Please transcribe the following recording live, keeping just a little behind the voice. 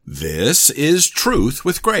This is Truth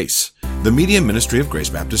with Grace, the media ministry of Grace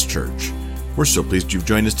Baptist Church. We're so pleased you've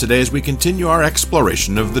joined us today as we continue our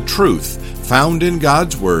exploration of the truth found in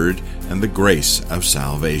God's Word and the grace of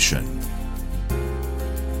salvation.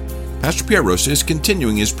 Pastor Pierre Rosa is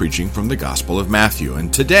continuing his preaching from the Gospel of Matthew,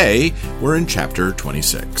 and today we're in chapter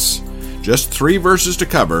 26. Just 3 verses to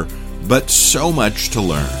cover, but so much to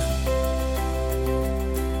learn.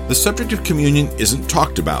 The subject of communion isn't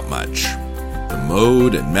talked about much. The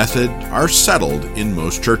mode and method are settled in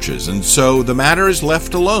most churches, and so the matter is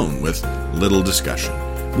left alone with little discussion.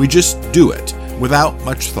 We just do it without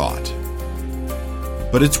much thought.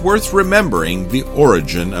 But it's worth remembering the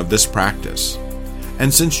origin of this practice.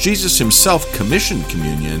 And since Jesus himself commissioned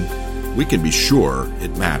communion, we can be sure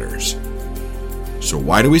it matters. So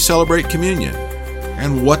why do we celebrate communion?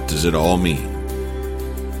 And what does it all mean?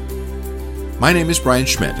 My name is Brian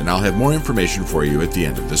Schmidt, and I'll have more information for you at the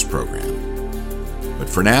end of this program. But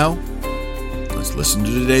for now, let's listen to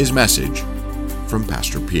today's message from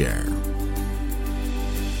Pastor Pierre.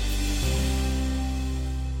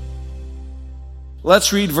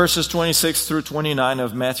 Let's read verses 26 through 29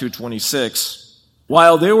 of Matthew 26.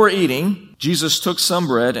 While they were eating, Jesus took some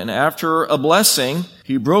bread, and after a blessing,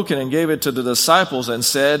 he broke it and gave it to the disciples and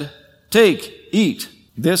said, "Take, eat,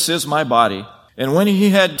 this is my body." And when he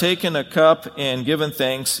had taken a cup and given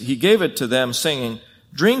thanks, he gave it to them, saying,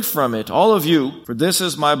 "Drink from it, all of you, for this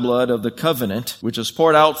is my blood of the covenant, which is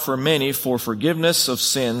poured out for many for forgiveness of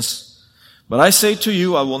sins. But I say to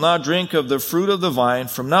you, I will not drink of the fruit of the vine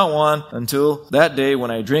from now on until that day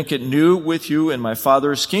when I drink it new with you in my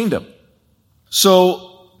Father's kingdom." So,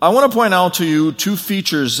 I want to point out to you 2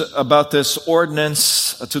 features about this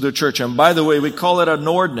ordinance to the church. And by the way, we call it an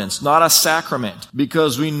ordinance, not a sacrament,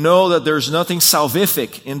 because we know that there's nothing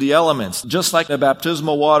salvific in the elements. Just like the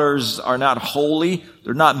baptismal waters are not holy,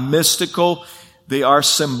 they're not mystical, they are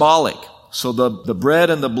symbolic. So the bread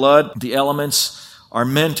and the blood, the elements, are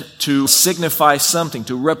meant to signify something,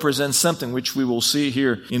 to represent something, which we will see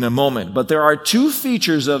here in a moment. But there are 2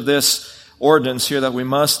 features of this ordinance here that we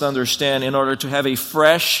must understand in order to have a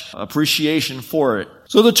fresh appreciation for it.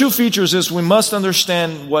 So the 2 features is we must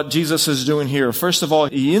understand what Jesus is doing here. First of all,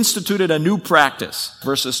 he instituted a new practice,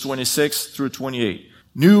 verses 26 through 28.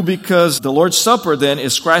 New because the Lord's Supper then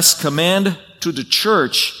is Christ's command to the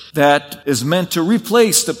church that is meant to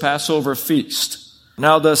replace the Passover feast.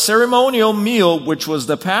 Now the ceremonial meal, which was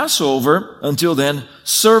the Passover, until then,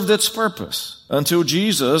 served its purpose. Until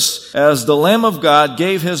Jesus, as the Lamb of God,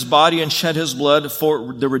 gave his body and shed his blood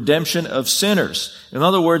for the redemption of sinners. In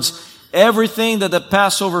other words, everything that the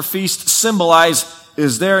Passover feast symbolized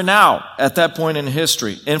is there now at that point in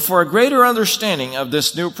history. And for a greater understanding of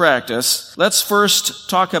this new practice, let's first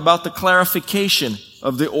talk about the clarification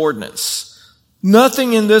of the ordinance.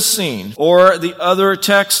 Nothing in this scene or the other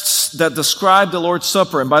texts that describe the Lord's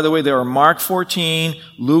Supper, and by the way, there are Mark 14,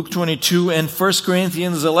 Luke 22, and 1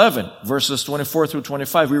 Corinthians 11, verses 24 through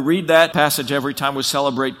 25. We read that passage every time we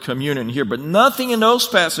celebrate communion here, but nothing in those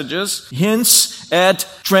passages hints at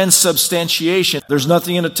transubstantiation. There's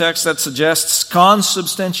nothing in the text that suggests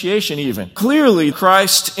consubstantiation even. Clearly,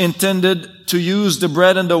 Christ intended to use the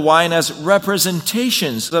bread and the wine as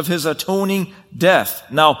representations of his atoning death.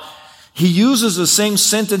 Now, he uses the same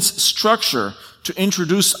sentence structure to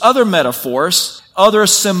introduce other metaphors, other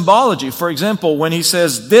symbology. For example, when he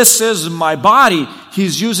says, "This is my body,"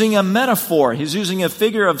 he's using a metaphor. He's using a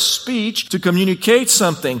figure of speech to communicate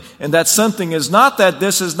something. And that something is not that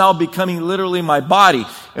this is now becoming literally my body.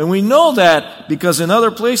 And we know that because in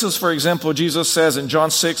other places, for example, Jesus says in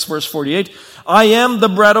John 6, verse 48, "I am the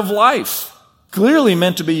bread of life." Clearly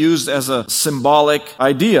meant to be used as a symbolic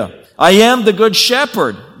idea. "I am the good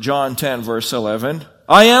shepherd," John 10, verse 11.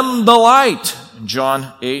 "I am the light,"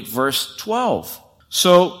 John 8, verse 12.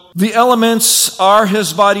 So, the elements are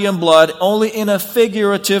his body and blood only in a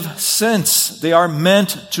figurative sense. They are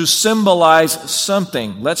meant to symbolize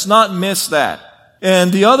something. Let's not miss that.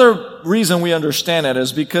 And the other reason we understand it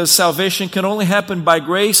is because salvation can only happen by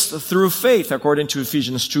grace through faith, according to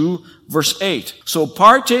Ephesians 2, verse 8. So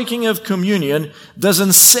partaking of communion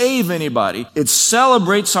doesn't save anybody. It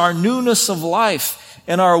celebrates our newness of life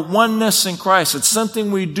and our oneness in Christ. It's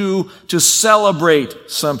something we do to celebrate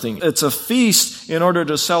something. It's a feast in order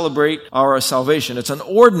to celebrate our salvation. It's an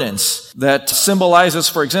ordinance that symbolizes,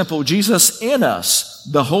 for example, Jesus in us,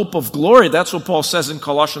 the hope of glory. That's what Paul says in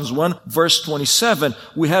Colossians 1, verse 27.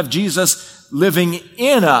 We have Jesus living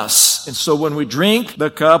in us. And so when we drink the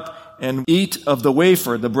cup and eat of the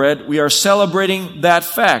wafer, the bread, we are celebrating that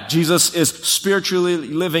fact. Jesus is spiritually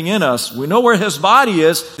living in us. We know where His body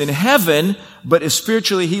is in heaven, but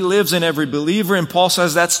spiritually He lives in every believer. And Paul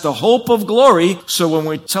says that's the hope of glory. So when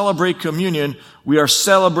we celebrate communion, we are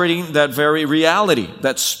celebrating that very reality,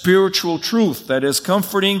 that spiritual truth that is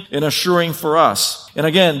comforting and assuring for us. And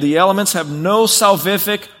again, the elements have no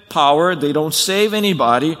salvific power. They don't save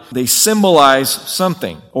anybody. They symbolize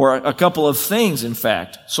something, or a couple of things, in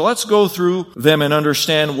fact. So let's go through them and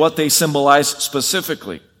understand what they symbolize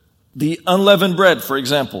specifically. The unleavened bread, for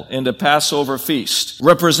example, in the Passover feast,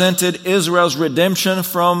 represented Israel's redemption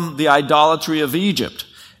from the idolatry of Egypt.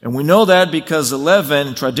 And we know that because the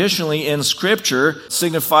leaven, traditionally in Scripture,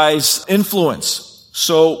 signifies influence.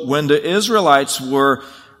 So when the Israelites were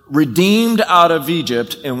redeemed out of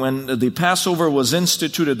Egypt, and when the Passover was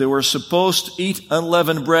instituted, they were supposed to eat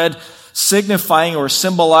unleavened bread, signifying or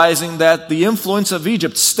symbolizing that the influence of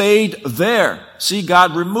Egypt stayed there. See,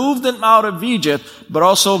 God removed them out of Egypt, but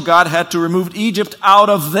also God had to remove Egypt out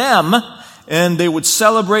of them, and they would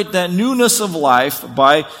celebrate that newness of life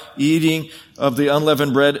by eating of the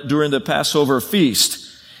unleavened bread during the Passover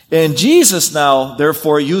feast. And Jesus now,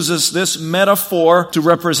 therefore, uses this metaphor to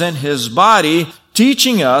represent His body,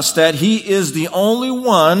 teaching us that He is the only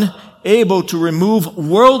one able to remove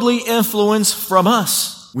worldly influence from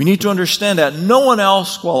us. We need to understand that no one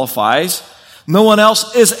else qualifies. No one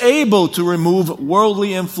else is able to remove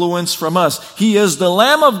worldly influence from us. He is the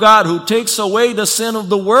Lamb of God who takes away the sin of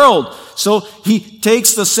the world. So He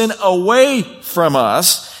takes the sin away from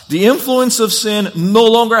us. The influence of sin no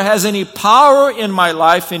longer has any power in my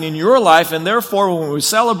life and in your life, and therefore when we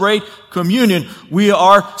celebrate communion, we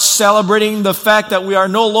are celebrating the fact that we are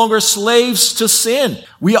no longer slaves to sin.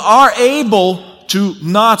 We are able to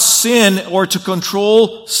not sin or to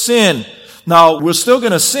control sin. Now, we're still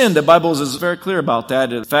going to sin. The Bible is very clear about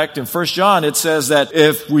that. In fact, in 1 John, it says that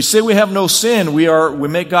if we say we have no sin, we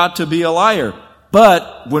make God to be a liar.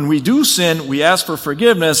 But when we do sin, we ask for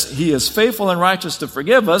forgiveness. He is faithful and righteous to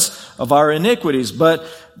forgive us of our iniquities. But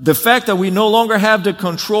the fact that we no longer have the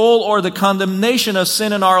control or the condemnation of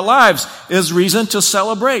sin in our lives is reason to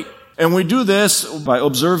celebrate. And we do this by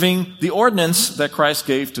observing the ordinance that Christ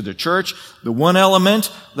gave to the church. The one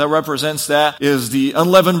element that represents that is the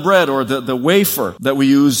unleavened bread, or the wafer that we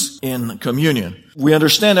use in communion. We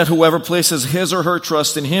understand that whoever places his or her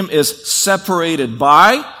trust in Him is separated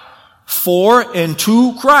by, for, and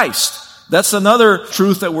to Christ. That's another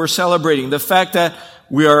truth that we're celebrating. The fact that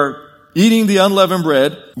we are eating the unleavened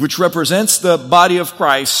bread, which represents the body of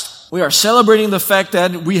Christ. We are celebrating the fact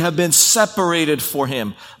that we have been separated for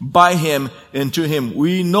Him, by Him, and to Him.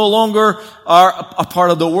 We no longer are a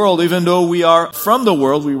part of the world, even though we are from the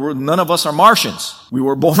world. None of us are Martians. We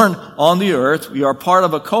were born on the earth. We are part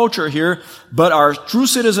of a culture here, but our true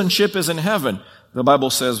citizenship is in heaven. The Bible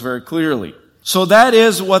says very clearly. So that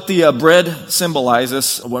is what the bread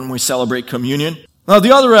symbolizes when we celebrate communion. Now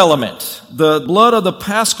the other element, the blood of the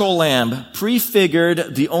Paschal Lamb,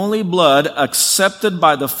 prefigured the only blood accepted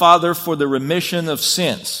by the Father for the remission of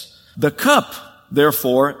sins. The cup,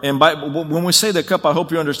 therefore, and when we say the cup, I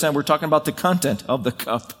hope you understand we're talking about the content of the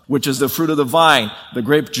cup, which is the fruit of the vine, the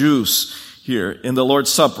grape juice here in the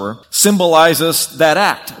Lord's Supper, symbolizes that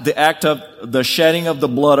act, the act of the shedding of the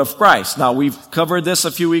blood of Christ. Now we've covered this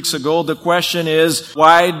a few weeks ago. The question is,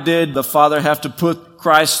 why did the Father have to put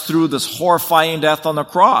Christ through this horrifying death on the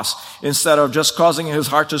cross instead of just causing His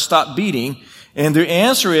heart to stop beating? And the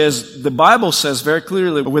answer is, the Bible says very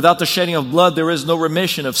clearly, without the shedding of blood, there is no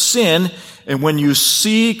remission of sin. And when you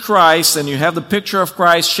see Christ and you have the picture of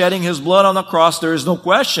Christ shedding His blood on the cross, there is no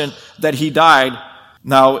question that He died.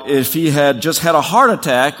 Now, if He had just had a heart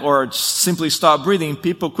attack or simply stopped breathing,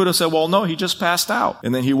 people could have said, well, no, He just passed out.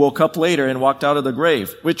 And then He woke up later and walked out of the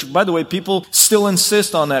grave, which, by the way, people still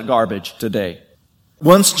insist on that garbage today.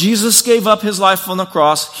 Once Jesus gave up His life on the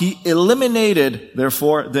cross, He eliminated,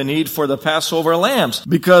 therefore, the need for the Passover lambs,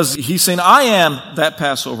 because He's saying, I am that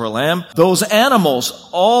Passover lamb. Those animals,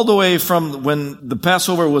 all the way from when the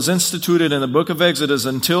Passover was instituted in the book of Exodus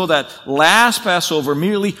until that last Passover,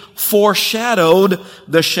 merely foreshadowed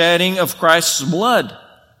the shedding of Christ's blood.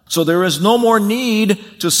 So there is no more need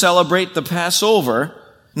to celebrate the Passover.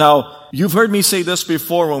 Now, you've heard me say this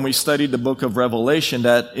before when we studied the book of Revelation,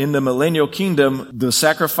 that in the millennial kingdom, the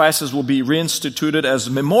sacrifices will be reinstituted as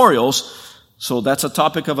memorials. So that's a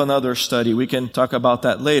topic of another study. We can talk about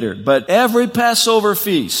that later. But every Passover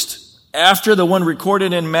feast, after the one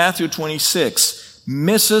recorded in Matthew 26,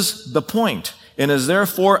 misses the point and is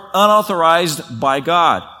therefore unauthorized by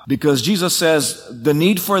God. Because Jesus says the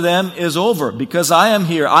need for them is over. Because I am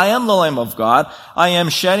here. I am the Lamb of God. I am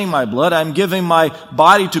shedding my blood. I'm giving my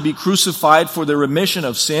body to be crucified for the remission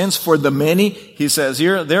of sins for the many. He says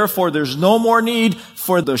here, therefore there's no more need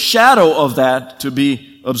for the shadow of that to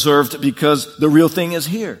be observed because the real thing is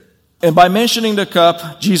here. And by mentioning the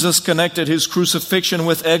cup, Jesus connected his crucifixion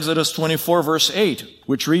with Exodus 24 verse 8,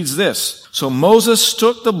 which reads this. So Moses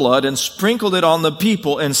took the blood and sprinkled it on the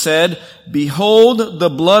people and said, behold the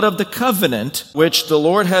blood of the covenant, which the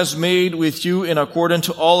Lord has made with you in accordance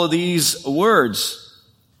to all of these words.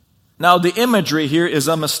 Now the imagery here is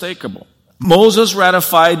unmistakable. Moses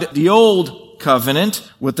ratified the old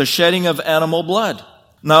covenant with the shedding of animal blood.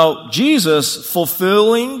 Now, Jesus,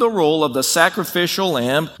 fulfilling the role of the sacrificial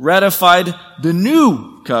lamb, ratified the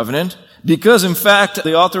new covenant because, in fact,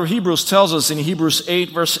 the author of Hebrews tells us in Hebrews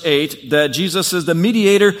 8, verse 8, that Jesus is the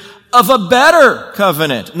mediator of a better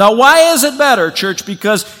covenant. Now, why is it better, church?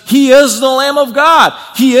 Because he is the Lamb of God.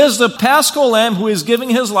 He is the Paschal Lamb who is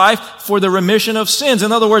giving his life for the remission of sins.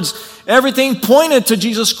 In other words, everything pointed to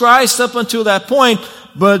Jesus Christ up until that point,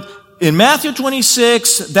 but in Matthew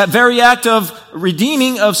 26, that very act of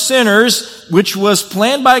redeeming of sinners, which was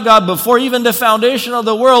planned by God before even the foundation of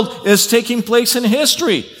the world, is taking place in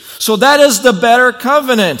history. So that is the better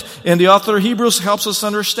covenant. And the author of Hebrews helps us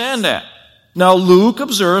understand that. Now Luke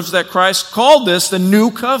observes that Christ called this the new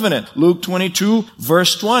covenant. Luke 22,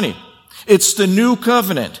 verse 20. It's the new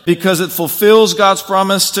covenant because it fulfills God's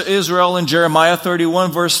promise to Israel in Jeremiah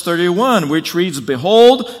 31 verse 31, which reads,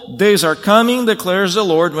 behold, days are coming, declares the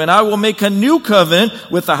Lord, when I will make a new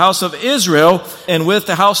covenant with the house of Israel and with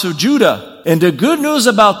the house of Judah. And the good news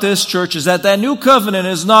about this, church, is that new covenant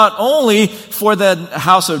is not only for the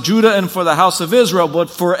house of Judah and for the house of Israel,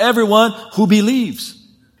 but for everyone who believes.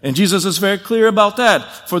 And Jesus is very clear about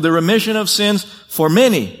that, for the remission of sins for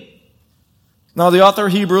many. Now, the author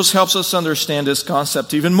of Hebrews helps us understand this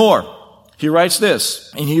concept even more. He writes this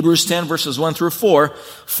in Hebrews 10 verses 1 through 4,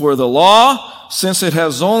 for the law, since it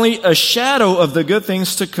has only a shadow of the good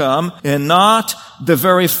things to come and not the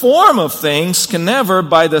very form of things, can never,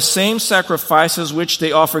 by the same sacrifices which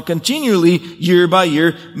they offer continually year by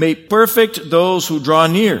year, make perfect those who draw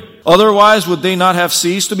near. Otherwise, would they not have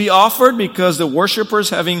ceased to be offered, because the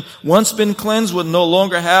worshippers, having once been cleansed, would no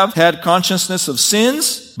longer have had consciousness of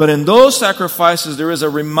sins? But in those sacrifices there is a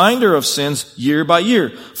reminder of sins year by year.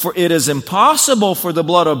 For it is impossible for the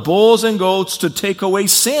blood of bulls and goats to take away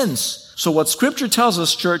sins. So what Scripture tells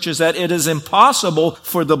us, church, is that it is impossible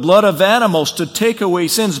for the blood of animals to take away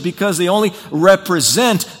sins because they only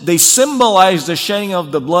they symbolize the shedding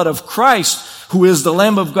of the blood of Christ, who is the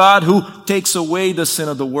Lamb of God who takes away the sin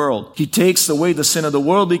of the world. He takes away the sin of the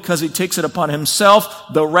world because he takes it upon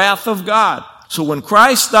himself, the wrath of God. So when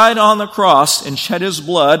Christ died on the cross and shed his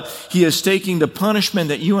blood, he is taking the punishment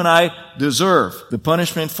that you and I deserve, the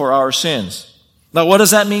punishment for our sins. Now, what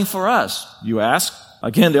does that mean for us, you ask?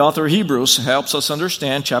 Again, the author of Hebrews helps us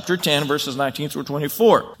understand chapter 10, verses 19 through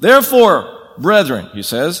 24. Therefore, brethren, he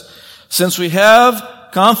says, since we have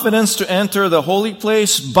confidence to enter the holy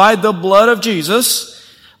place by the blood of Jesus,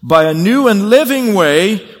 by a new and living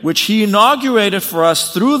way, which he inaugurated for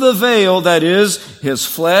us through the veil, that is, his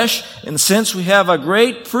flesh, and since we have a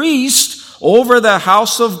great priest over the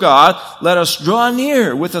house of God, let us draw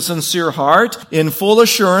near with a sincere heart, in full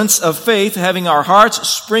assurance of faith, having our hearts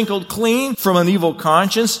sprinkled clean from an evil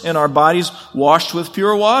conscience and our bodies washed with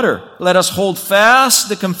pure water. Let us hold fast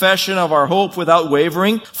the confession of our hope without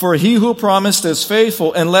wavering, for he who promised is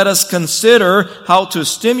faithful, and let us consider how to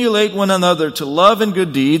stimulate one another to love and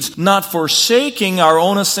good deeds, not forsaking our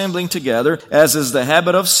own assembling together, as is the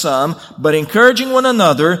habit of some, but encouraging one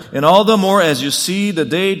another, and all the more as you see the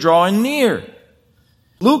day drawing near.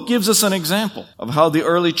 Luke gives us an example of how the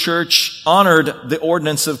early church honored the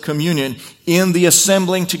ordinance of communion in the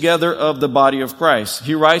assembling together of the body of Christ.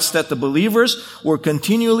 He writes that the believers were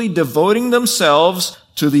continually devoting themselves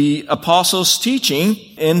to the apostles' teaching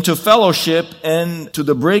and to fellowship and to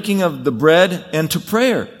the breaking of the bread and to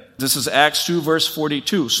prayer. This is Acts 2 verse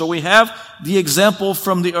 42. So we have the example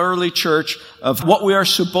from the early church of what we are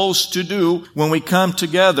supposed to do when we come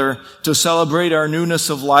together to celebrate our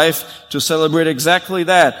newness of life, to celebrate exactly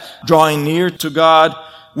that, drawing near to God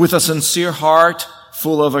with a sincere heart,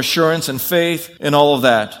 full of assurance and faith and all of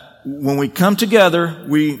that. When we come together,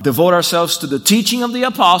 we devote ourselves to the teaching of the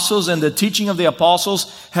apostles, and the teaching of the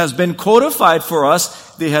apostles has been codified for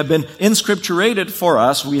us. They have been inscripturated for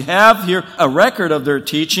us. We have here a record of their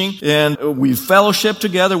teaching, and we fellowship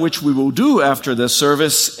together, which we will do after this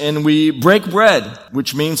service, and we break bread,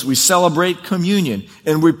 which means we celebrate communion,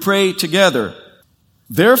 and we pray together.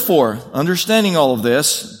 Therefore, understanding all of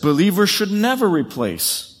this, believers should never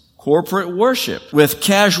replace corporate worship, with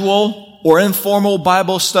casual or informal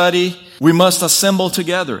Bible study. We must assemble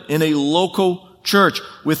together in a local church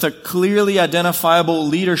with a clearly identifiable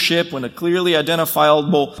leadership and a clearly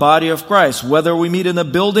identifiable body of Christ. Whether we meet in a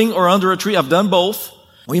building or under a tree, I've done both.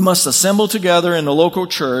 We must assemble together in the local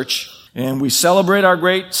church, and we celebrate our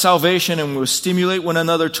great salvation, and we stimulate one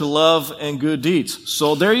another to love and good deeds.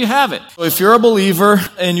 So there you have it. So if you're a believer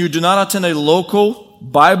and you do not attend a local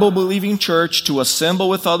Bible-believing church to assemble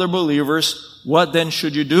with other believers, what then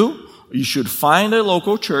should you do? You should find a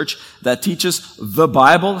local church that teaches the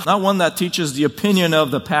Bible, not one that teaches the opinion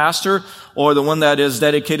of the pastor or the one that is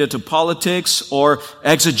dedicated to politics or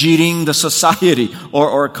exegeting the society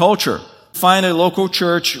or culture. Find a local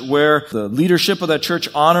church where the leadership of that church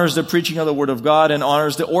honors the preaching of the Word of God and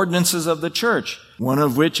honors the ordinances of the church, one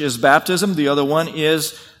of which is baptism. The other one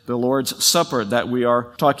is the Lord's Supper that we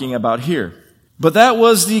are talking about here. But that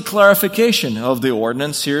was the clarification of the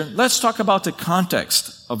ordinance here. Let's talk about the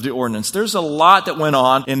context of the ordinance. There's a lot that went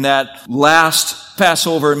on in that last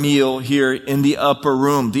Passover meal here in the upper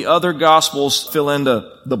room. The other Gospels fill in the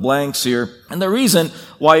blanks here. And the reason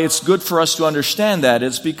why it's good for us to understand that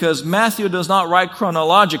is because Matthew does not write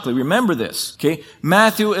chronologically. Remember this, okay?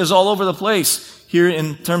 Matthew is all over the place here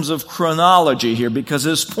in terms of chronology here, because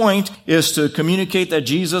his point is to communicate that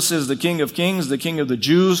Jesus is the King of Kings, the King of the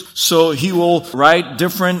Jews. So he will write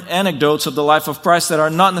different anecdotes of the life of Christ that are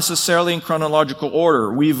not necessarily in chronological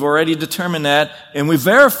order. We've already determined that, and we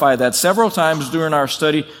verified that several times during our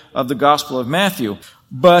study of the Gospel of Matthew.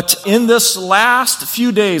 But in this last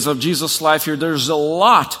few days of Jesus' life here, there's a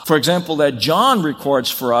lot, for example, that John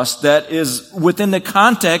records for us that is within the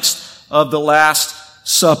context of the Last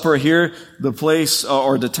Supper here, the place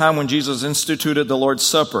or the time when Jesus instituted the Lord's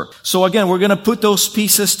Supper. So again, we're going to put those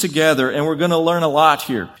pieces together and we're going to learn a lot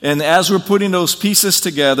here. And as we're putting those pieces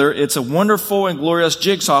together, it's a wonderful and glorious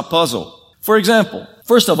jigsaw puzzle. For example,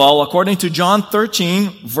 first of all, according to John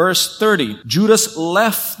 13, verse 30, Judas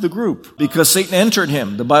left the group because Satan entered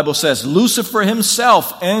him. The Bible says Lucifer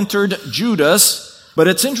himself entered Judas. But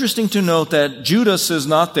it's interesting to note that Judas is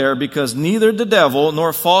not there because neither the devil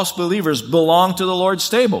nor false believers belong to the Lord's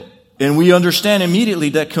table. And we understand immediately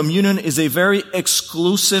that communion is a very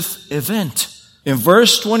exclusive event. In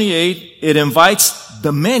verse 28, it invites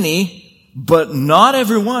the many, but not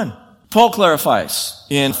everyone. Paul clarifies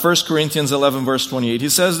in 1 Corinthians 11, verse 28. He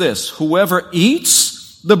says this, "Whoever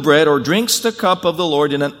eats the bread or drinks the cup of the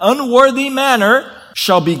Lord in an unworthy manner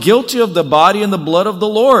shall be guilty of the body and the blood of the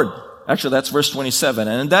Lord." Actually, that's verse 27.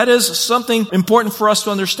 And that is something important for us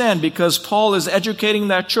to understand because Paul is educating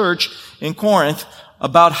that church in Corinth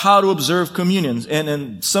about how to observe communion.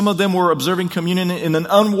 And some of them were observing communion in an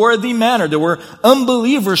unworthy manner. There were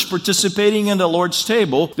unbelievers participating in the Lord's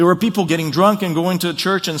table. There were people getting drunk and going to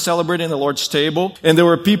church and celebrating the Lord's table. And there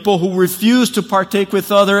were people who refused to partake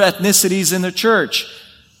with other ethnicities in the church.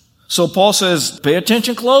 So Paul says, pay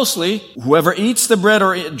attention closely. Whoever eats the bread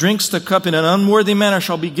or drinks the cup in an unworthy manner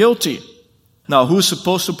shall be guilty. Now, who's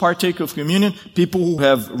supposed to partake of communion? People who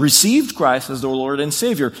have received Christ as their Lord and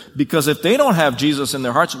Savior. Because if they don't have Jesus in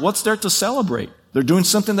their hearts, what's there to celebrate? They're doing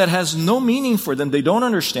something that has no meaning for them. They don't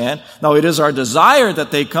understand. Now, it is our desire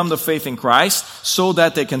that they come to faith in Christ so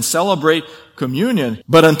that they can celebrate communion.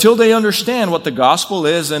 But until they understand what the gospel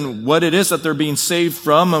is and what it is that they're being saved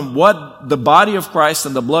from and what the body of Christ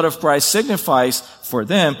and the blood of Christ signifies for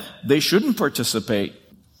them, they shouldn't participate.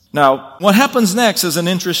 Now, what happens next is an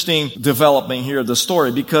interesting development here of the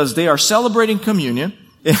story because they are celebrating communion.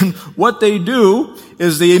 And what they do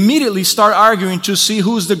is they immediately start arguing to see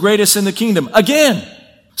who's the greatest in the kingdom. Again!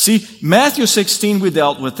 See, Matthew 16 we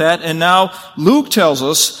dealt with that, and now Luke tells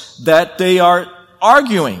us that they are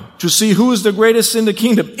arguing to see who is the greatest in the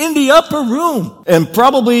kingdom in the upper room. And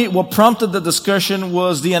probably what prompted the discussion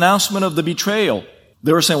was the announcement of the betrayal.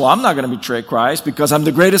 They were saying, well, I'm not going to betray Christ because I'm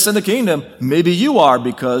the greatest in the kingdom. Maybe you are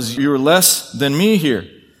because you're less than me here.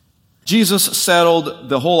 Jesus settled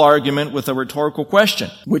the whole argument with a rhetorical question,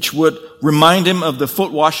 which would remind him of the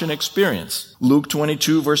foot washing experience. Luke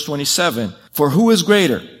 22, verse 27. For who is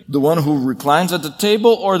greater, the one who reclines at the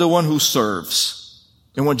table or the one who serves?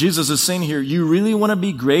 And what Jesus is saying here, you really want to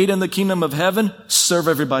be great in the kingdom of heaven? Serve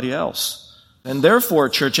everybody else. And therefore,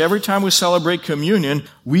 church, every time we celebrate communion,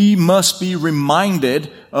 we must be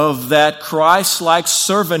reminded of that Christ-like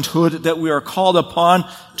servanthood that we are called upon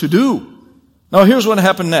to do. Now, here's what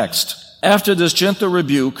happened next. After this gentle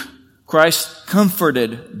rebuke, Christ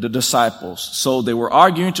comforted the disciples. So they were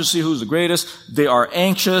arguing to see who's the greatest. They are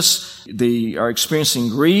anxious. They are experiencing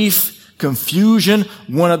grief, confusion.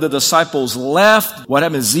 One of the disciples left. What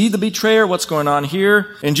happened? Is he the betrayer? What's going on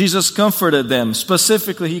here? And Jesus comforted them.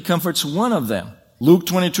 Specifically, he comforts one of them. Luke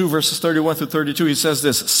 22 verses 31 through 32, he says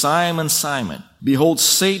this, Simon, Simon, behold,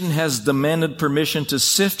 Satan has demanded permission to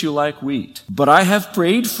sift you like wheat. But I have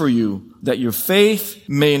prayed for you that your faith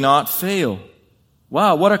may not fail.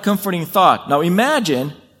 Wow, what a comforting thought. Now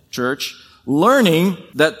imagine, church, learning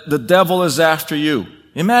that the devil is after you.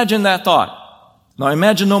 Imagine that thought. Now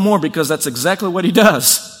imagine no more, because that's exactly what he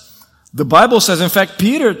does. The Bible says, in fact,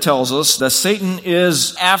 Peter tells us that Satan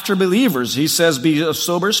is after believers. He says, be of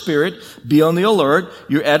sober spirit, be on the alert.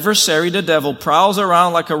 Your adversary, the devil, prowls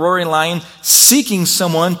around like a roaring lion, seeking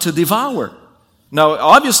someone to devour. Now,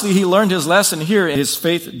 obviously, he learned his lesson here. His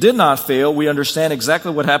faith did not fail. We understand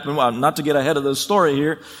exactly what happened. Well, not to get ahead of the story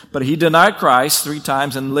here, but he denied Christ 3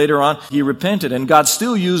 times, and later on, he repented, and God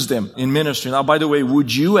still used him in ministry. Now, by the way,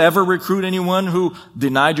 would you ever recruit anyone who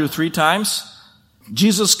denied you 3 times?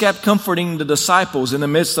 Jesus kept comforting the disciples in the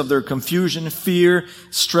midst of their confusion, fear,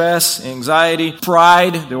 stress, anxiety,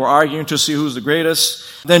 pride. They were arguing to see who's the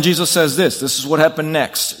greatest. Then Jesus says this. This is what happened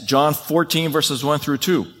next. John 14 verses 1 through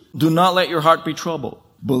 2. Do not let your heart be troubled.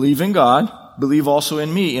 Believe in God. Believe also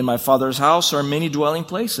in me. In my Father's house are many dwelling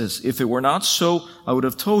places. If it were not so, I would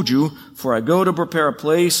have told you, for I go to prepare a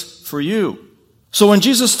place for you. So when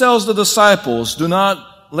Jesus tells the disciples, do not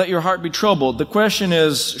let your heart be troubled, the question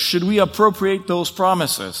is, should we appropriate those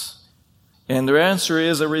promises? And their answer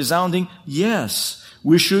is a resounding yes.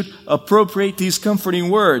 We should appropriate these comforting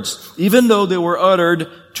words, even though they were uttered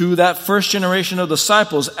to that first generation of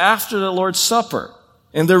disciples after the Lord's Supper.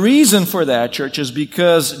 And the reason for that, church, is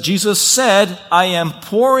because Jesus said, I am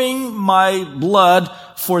pouring my blood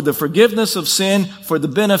for the forgiveness of sin, for the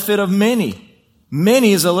benefit of many.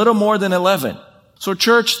 Many is a little more than 11. So,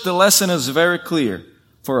 church, the lesson is very clear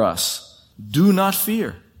for us. Do not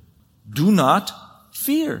fear. Do not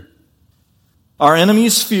fear. Our enemy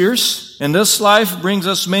is fierce, and this life brings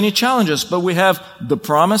us many challenges, but we have the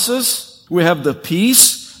promises, we have the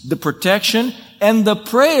peace, the protection, and the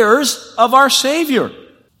prayers of our Savior.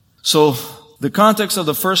 So, the context of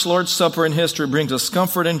the first Lord's Supper in history brings us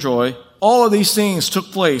comfort and joy. All of these things took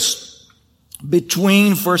place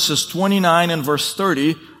between verses 29 and verse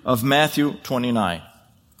 30 of Matthew 29.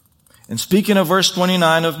 And speaking of verse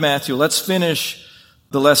 29 of Matthew, let's finish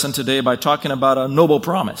the lesson today by talking about a noble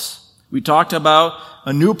promise. We talked about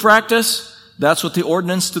a new practice. That's what the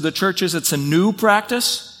ordinance to the church is. It's a new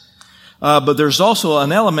practice. But there's also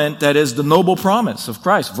an element that is the noble promise of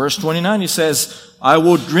Christ. Verse 29, he says, I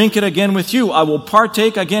will drink it again with you. I will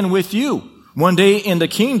partake again with you one day in the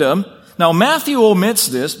kingdom. Now, Matthew omits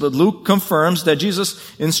this, but Luke confirms that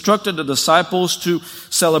Jesus instructed the disciples to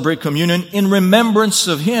celebrate communion in remembrance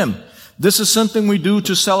of Him. This is something we do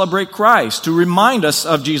to celebrate Christ, to remind us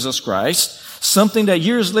of Jesus Christ, something that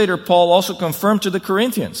years later Paul also confirmed to the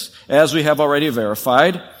Corinthians, as we have already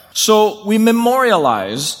verified. So we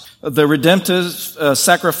memorialize the redemptive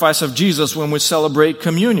sacrifice of Jesus when we celebrate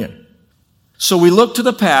communion. So we look to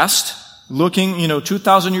the past, looking,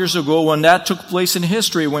 2,000 years ago when that took place in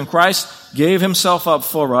history, when Christ gave Himself up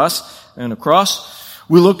for us on the cross.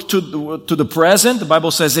 We look to the present. The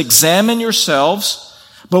Bible says, examine yourselves.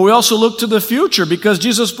 But we also look to the future, because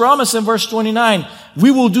Jesus promised in verse 29,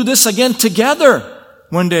 we will do this again together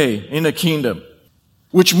one day in the kingdom.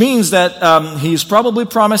 Which means that He's probably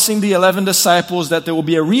promising the 11 disciples that there will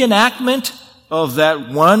be a reenactment of that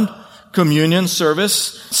one communion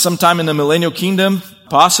service sometime in the millennial kingdom,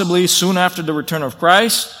 possibly soon after the return of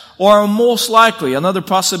Christ. Or most likely, another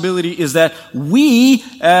possibility is that we,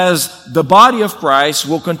 as the body of Christ,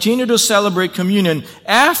 will continue to celebrate communion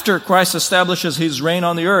after Christ establishes His reign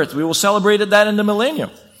on the earth. We will celebrate that in the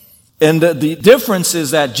millennium. And the difference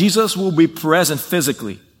is that Jesus will be present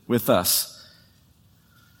physically with us.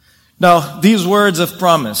 Now, these words of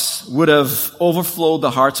promise would have overflowed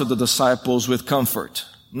the hearts of the disciples with comfort.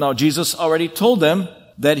 Now, Jesus already told them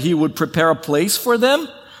that He would prepare a place for them.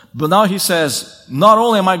 But now He says, not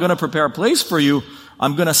only am I going to prepare a place for you,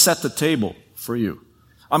 I'm going to set the table for you.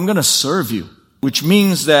 I'm going to serve you. Which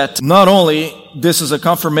means that not only this is a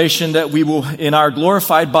confirmation that we will, in our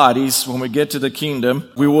glorified bodies, when we get to the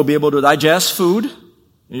kingdom, we will be able to digest food.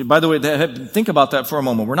 By the way, think about that for a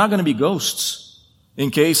moment. We're not going to be ghosts.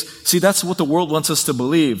 That's what the world wants us to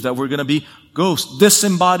believe, that we're going to be ghosts,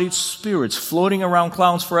 disembodied spirits floating around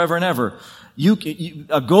clouds forever and ever.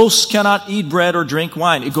 A ghost cannot eat bread or drink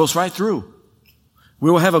wine. It goes right through.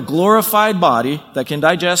 We will have a glorified body that can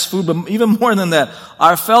digest food, but even more than that,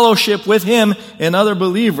 our fellowship with Him and other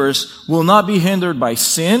believers will not be hindered by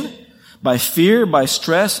sin, by fear, by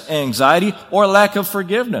stress, anxiety, or lack of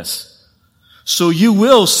forgiveness. So you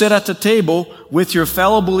will sit at the table with your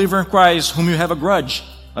fellow believer in Christ whom you have a grudge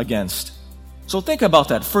against. So think about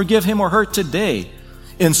that. Forgive him or her today.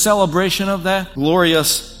 in celebration of that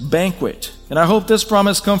glorious banquet. And I hope this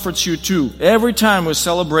promise comforts you too. Every time we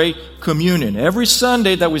celebrate communion, every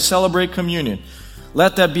Sunday that we celebrate communion,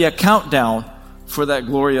 let that be a countdown for that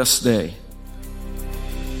glorious day.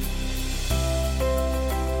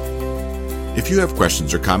 If you have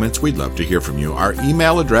questions or comments, we'd love to hear from you. Our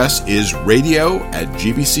email address is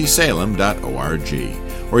radio@gbcsalem.org,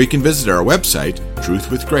 or you can visit our website,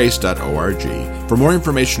 truthwithgrace.org, for more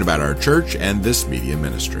information about our church and this media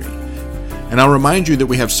ministry. And I'll remind you that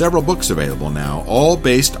we have several books available now, all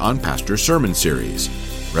based on Pastor's sermon series.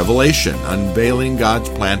 Revelation, Unveiling God's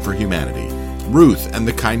Plan for Humanity, Ruth and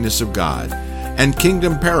the Kindness of God, and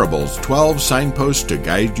Kingdom Parables, 12 Signposts to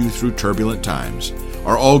Guide You Through Turbulent Times,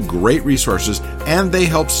 are all great resources, and they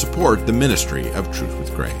help support the ministry of Truth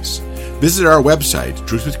with Grace. Visit our website,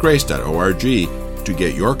 truthwithgrace.org, to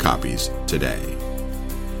get your copies today.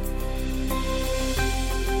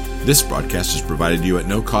 This broadcast is provided to you at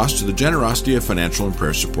no cost to the generosity of financial and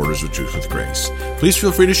prayer supporters of Truth with Grace. Please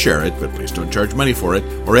feel free to share it, but please don't charge money for it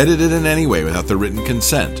or edit it in any way without the written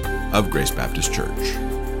consent of Grace Baptist Church.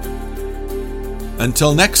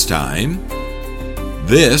 Until next time,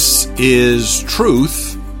 this is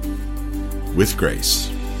Truth with Grace.